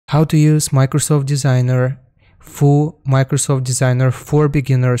How to use Microsoft Designer, full Microsoft Designer for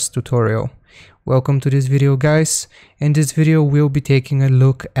Beginners tutorial. Welcome to this video, guys. In this video we'll be taking a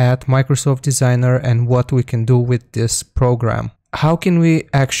look at Microsoft Designer and what we can do with this program. How can we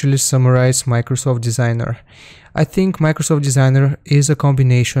actually summarize Microsoft Designer? I think Microsoft Designer is a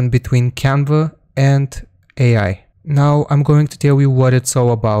combination between Canva and AI. Now I'm going to tell you what it's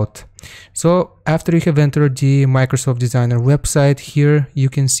all about. So after you have entered the Microsoft Designer website, here you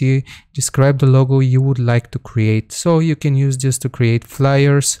can see describe the logo you would like to create. So you can use this to create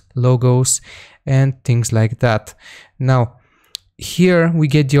flyers, logos, and things like that. Now here we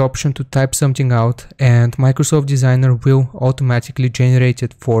get the option to type something out and Microsoft Designer will automatically generate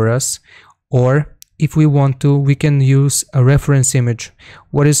it for us. Or if we want to, we can use a reference image.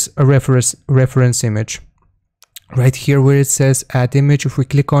 What is a reference image? Right here where it says add image, if we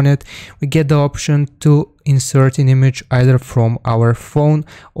click on it, we get the option to insert an image either from our phone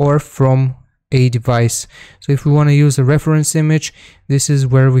or from a device. So if we want to use a reference image, this is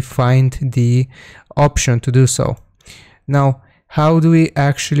where we find the option to do so. Now, how do we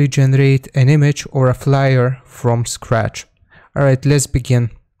actually generate an image or a flyer from scratch? All right, let's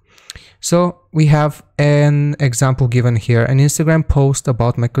begin. So we have an example given here, an Instagram post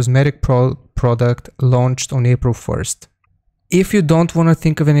about my cosmetic product launched on April 1st. If you don't want to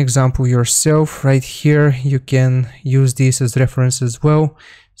think of an example yourself, right here you can use these as reference as well.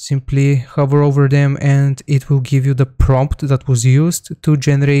 Simply hover over them and it will give you the prompt that was used to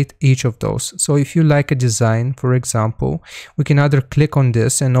generate each of those. So if you like a design, for example, we can either click on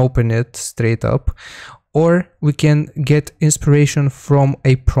this and open it straight up, or we can get inspiration from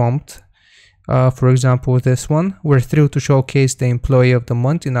a prompt. For example, this one, we're thrilled to showcase the employee of the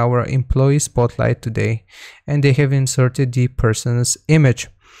month in our employee spotlight today, and they have inserted the person's image.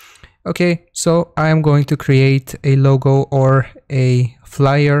 Okay, so I am going to create a logo or a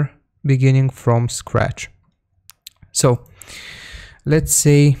flyer beginning from scratch. So let's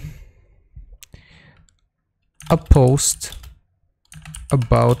say a post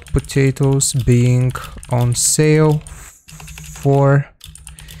about potatoes being on sale for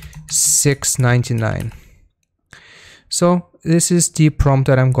 $6.99. So this is the prompt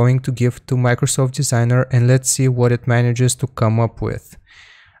that I'm going to give to Microsoft Designer, and let's see what it manages to come up with.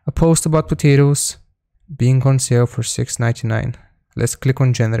 A post about potatoes being on sale for $6.99. Let's click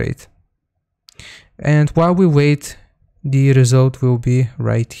on generate. And while we wait, the result will be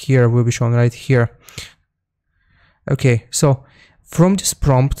right here, will be shown right here. Okay, so from this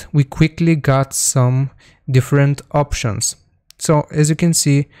prompt, we quickly got some different options. So as you can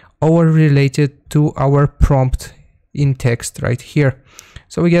see, all are related to our prompt in text right here.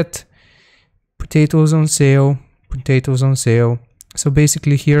 So we get potatoes on sale, potatoes on sale. So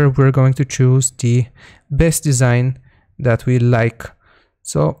basically here we're going to choose the best design that we like.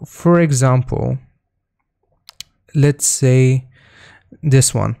 So for example, let's say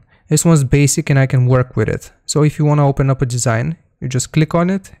this one. This one's basic and I can work with it. So if you want to open up a design, you just click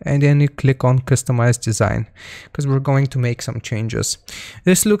on it and then you click on customize design, because we're going to make some changes.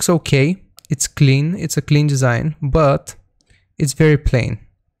 This looks okay. It's clean. It's a clean design, but it's very plain.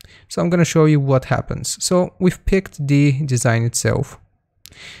 So I'm going to show you what happens. So we've picked the design itself,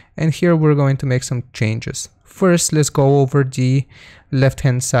 and here we're going to make some changes. First, let's go over the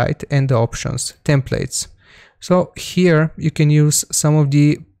left-hand side and the options, templates. So here you can use some of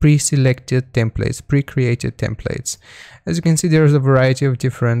the pre-selected templates, pre-created templates. As you can see, there's a variety of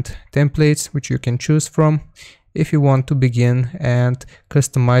different templates which you can choose from if you want to begin and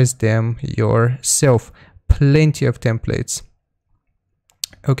customize them yourself. Plenty of templates.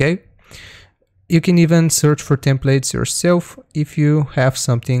 Okay. You can even search for templates yourself if you have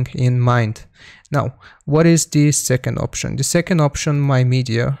something in mind. Now, what is the second option? The second option, My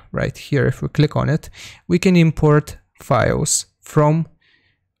Media, right here, if we click on it, we can import files from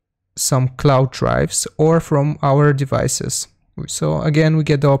some cloud drives or from our devices. So again, we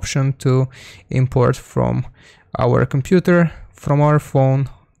get the option to import from our computer, from our phone,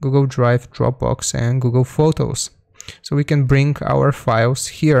 Google Drive, Dropbox, and Google Photos. So we can bring our files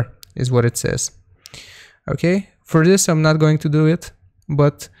here, is what it says. Okay, for this I'm not going to do it,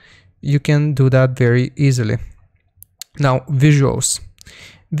 but you can do that very easily. Now, visuals.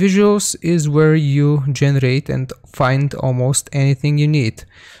 Visuals is where you generate and find almost anything you need.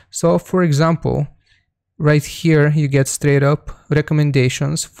 So for example, right here you get straight up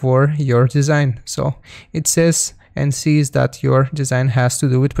recommendations for your design. So it says and sees that your design has to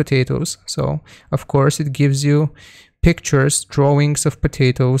do with potatoes. So of course it gives you pictures, drawings of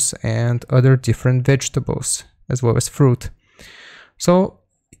potatoes and other different vegetables as well as fruit. So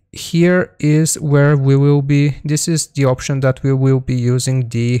here is where we will be, this is the option that we will be using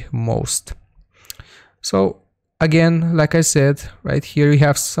the most. So again, like I said, right here you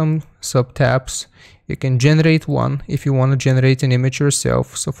have some sub tabs. You can generate one if you want to generate an image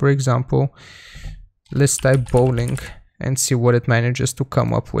yourself. So for example, let's type bowling and see what it manages to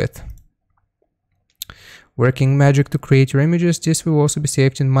come up with. Working magic to create your images. This will also be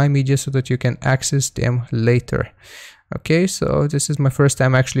saved in My Media so that you can access them later. Okay, so this is my first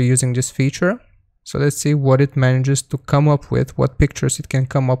time actually using this feature. So let's see what it manages to come up with, what pictures it can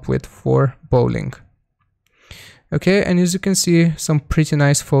come up with for bowling. Okay, and as you can see, some pretty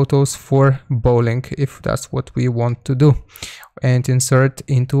nice photos for bowling, if that's what we want to do, and insert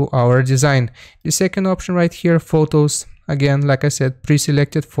into our design. The second option right here, photos. Again, like I said,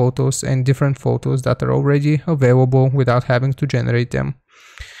 pre-selected photos and different photos that are already available without having to generate them.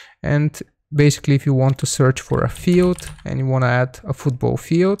 And basically, if you want to search for a field and you want to add a football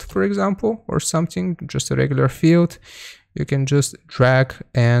field, for example, or something, just a regular field, you can just drag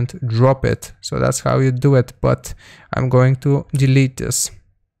and drop it. So that's how you do it, but I'm going to delete this.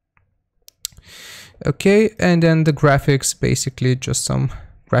 Okay, and then the graphics, basically just some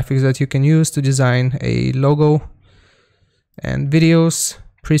graphics that you can use to design a logo, and videos,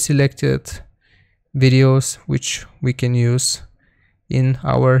 pre-selected videos, which we can use in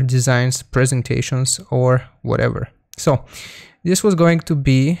our designs, presentations, or whatever. So this was going to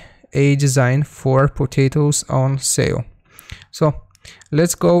be a design for potatoes on sale. So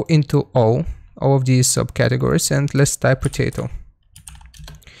let's go into all of these subcategories and let's type potato.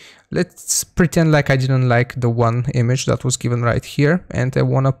 Let's pretend like I didn't like the one image that was given right here and I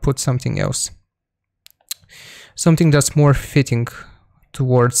want to put something else. Something that's more fitting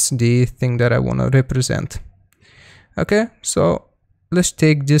towards the thing that I want to represent. Okay, so let's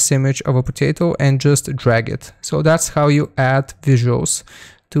take this image of a potato and just drag it. So that's how you add visuals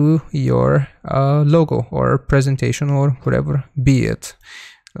to your logo or presentation or whatever be it.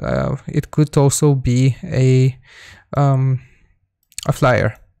 It could also be a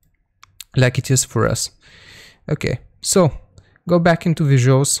flyer like it is for us. Okay, so go back into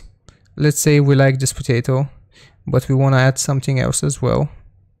visuals. Let's say we like this potato, but we want to add something else as well.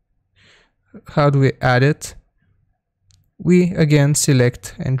 How do we add it? We again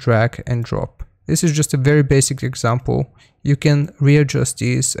select and drag and drop. This is just a very basic example. You can readjust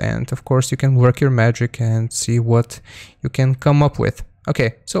these and of course you can work your magic and see what you can come up with.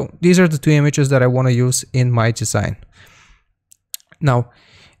 Okay, so these are the two images that I want to use in my design. Now,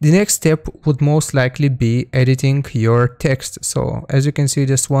 the next step would most likely be editing your text. So as you can see,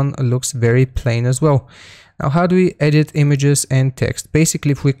 this one looks very plain as well. Now, how do we edit images and text?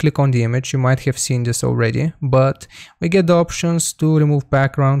 Basically, if we click on the image, you might have seen this already, but we get the options to remove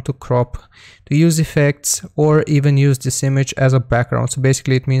background, to crop, to use effects, or even use this image as a background. So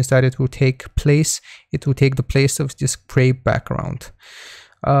basically, it means that it will take the place of this gray background,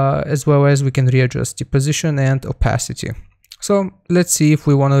 as well as we can readjust the position and opacity. So let's see if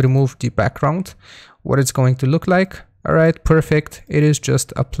we want to remove the background, what it's going to look like. All right, perfect. It is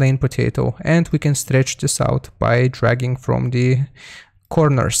just a plain potato and we can stretch this out by dragging from the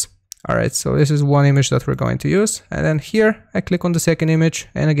corners. All right, so this is one image that we're going to use. And then here I click on the second image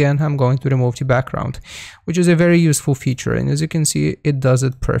and again, I'm going to remove the background, which is a very useful feature. And as you can see, it does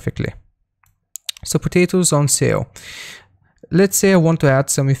it perfectly. So potatoes on sale. Let's say I want to add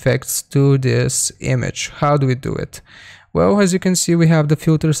some effects to this image. How do we do it? Well, as you can see, we have the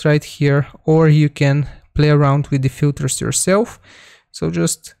filters right here, or you can play around with the filters yourself. So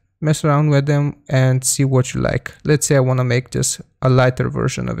just mess around with them and see what you like. Let's say I want to make this a lighter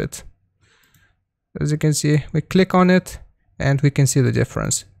version of it. As you can see, we click on it and we can see the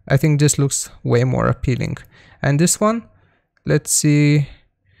difference. I think this looks way more appealing. And this one, let's see,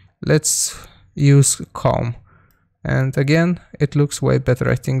 let's use calm. And again, it looks way better.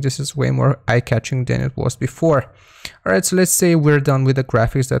 I think this is way more eye-catching than it was before. All right, so let's say we're done with the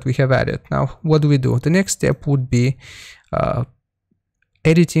graphics that we have added. Now, what do we do? The next step would be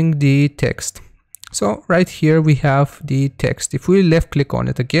editing the text. So right here we have the text. If we left click on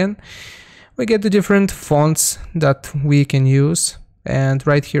it again, we get the different fonts that we can use. And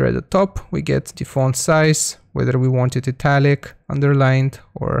right here at the top, we get the font size, whether we want it italic, underlined,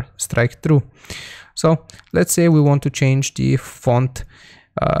 or strike through. So let's say we want to change the font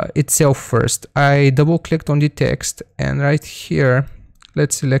itself first. I double clicked on the text and right here,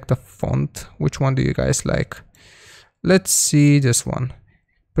 let's select a font. Which one do you guys like? Let's see this one,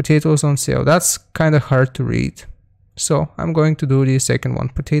 potatoes on sale. That's kind of hard to read. So I'm going to do the second one,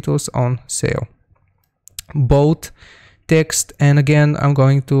 potatoes on sale. Both text, and again, I'm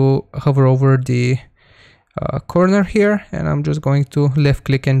going to hover over the corner here, and I'm just going to left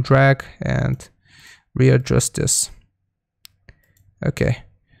click and drag and readjust this. Okay,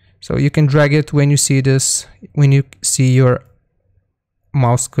 so you can drag it when you see this, when you see your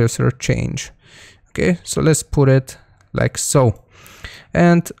mouse cursor change. Okay, so let's put it like so,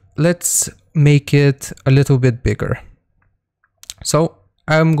 and let's make it a little bit bigger. So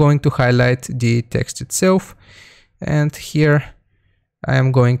I'm going to highlight the text itself, and here I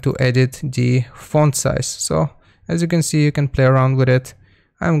am going to edit the font size. So as you can see, you can play around with it.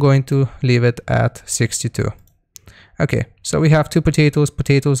 I'm going to leave it at 62. Okay, so we have two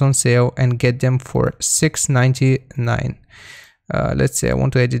potatoes on sale, and get them for $6.99. Let's say I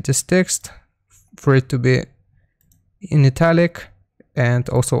want to edit this text for it to be in italic and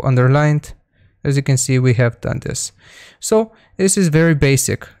also underlined. As you can see, we have done this. So this is very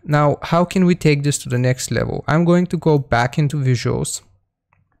basic. Now, how can we take this to the next level? I'm going to go back into visuals,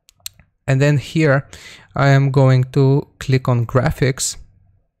 and then here I am going to click on graphics,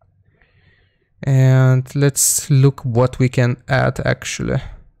 and let's look what we can add actually.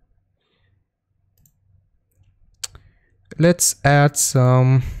 Let's add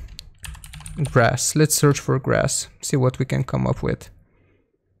some grass. Let's search for grass, see what we can come up with.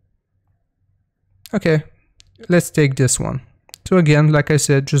 Okay, let's take this one. So again, like I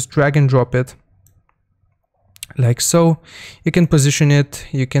said, just drag and drop it like so. You can position it,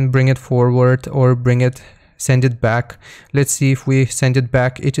 you can bring it forward or send it back. Let's see, if we send it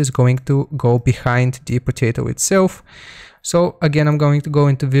back, it is going to go behind the potato itself. So again, I'm going to go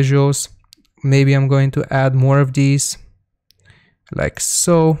into visuals. Maybe I'm going to add more of these like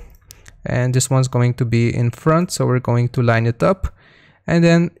so, and this one's going to be in front, so we're going to line it up. And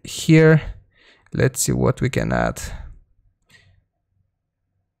then here, let's see what we can add.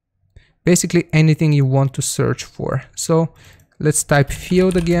 Basically anything you want to search for. So let's type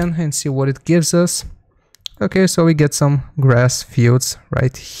field again and see what it gives us. Okay, so we get some grass fields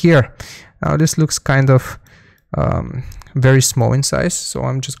right here. Now this looks kind of very small in size, so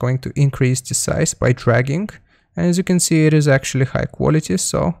I'm just going to increase the size by dragging. And as you can see, it is actually high quality,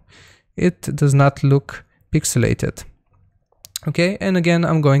 so it does not look pixelated. Okay, and again,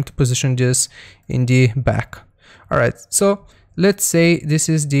 I'm going to position this in the back. All right, so let's say this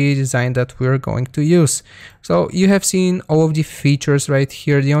is the design that we're going to use. So you have seen all of the features right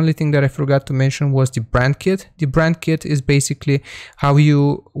here. The only thing that I forgot to mention was the brand kit. The brand kit is basically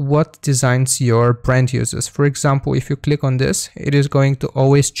what designs your brand uses. For example, if you click on this, it is going to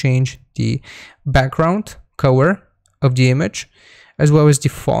always change the background color of the image as well as the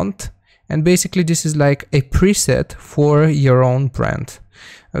font. And basically this is like a preset for your own brand.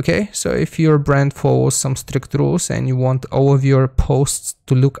 Okay, so if your brand follows some strict rules and you want all of your posts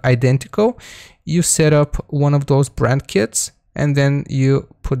to look identical, you set up one of those brand kits and then you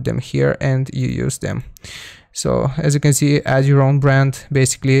put them here and you use them. So as you can see, add your own brand.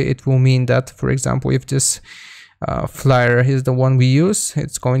 Basically it will mean that, for example, if this flyer is the one we use,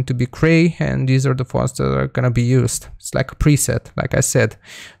 it's going to be gray, and these are the fonts that are going to be used. It's like a preset, like I said.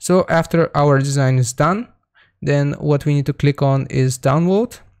 So after our design is done, then what we need to click on is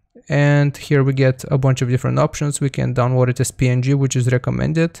download, and here we get a bunch of different options. We can download it as PNG, which is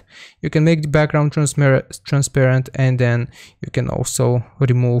recommended. You can make the background transparent, and then you can also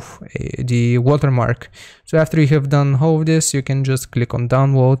remove the watermark. So after you have done all of this, you can just click on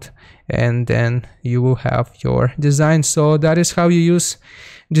download, and then you will have your design. So that is how you use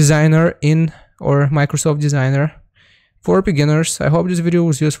Designer or Microsoft Designer for beginners. I hope this video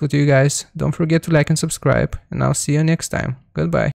was useful to you guys. Don't forget to like and subscribe, and I'll see you next time. Goodbye.